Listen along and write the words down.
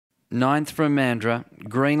Ninth from Mandurah.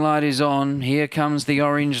 Green light is on. Here comes the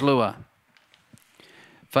orange lure.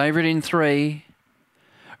 Favourite in 3.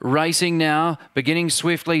 Racing now, beginning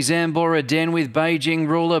swiftly, Zambora Den with Beijing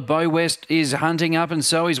Ruler. Bow West is hunting up, and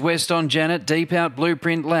so is West on Janet. Deep out,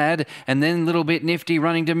 Blueprint Lad, and then Little Bit Nifty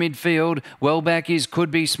running to midfield. Well back is Could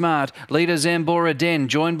Be Smart. Leader Zambora Den,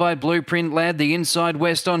 joined by Blueprint Lad. The inside,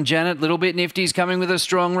 West on Janet. Little Bit Nifty's coming with a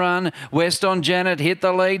strong run. West on Janet hit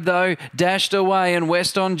the lead though, dashed away, and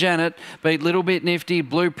West on Janet beat Little Bit Nifty,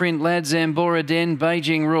 Blueprint Lad, Zambora Den,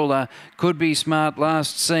 Beijing Ruler, Could Be Smart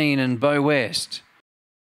last seen, and Bow West.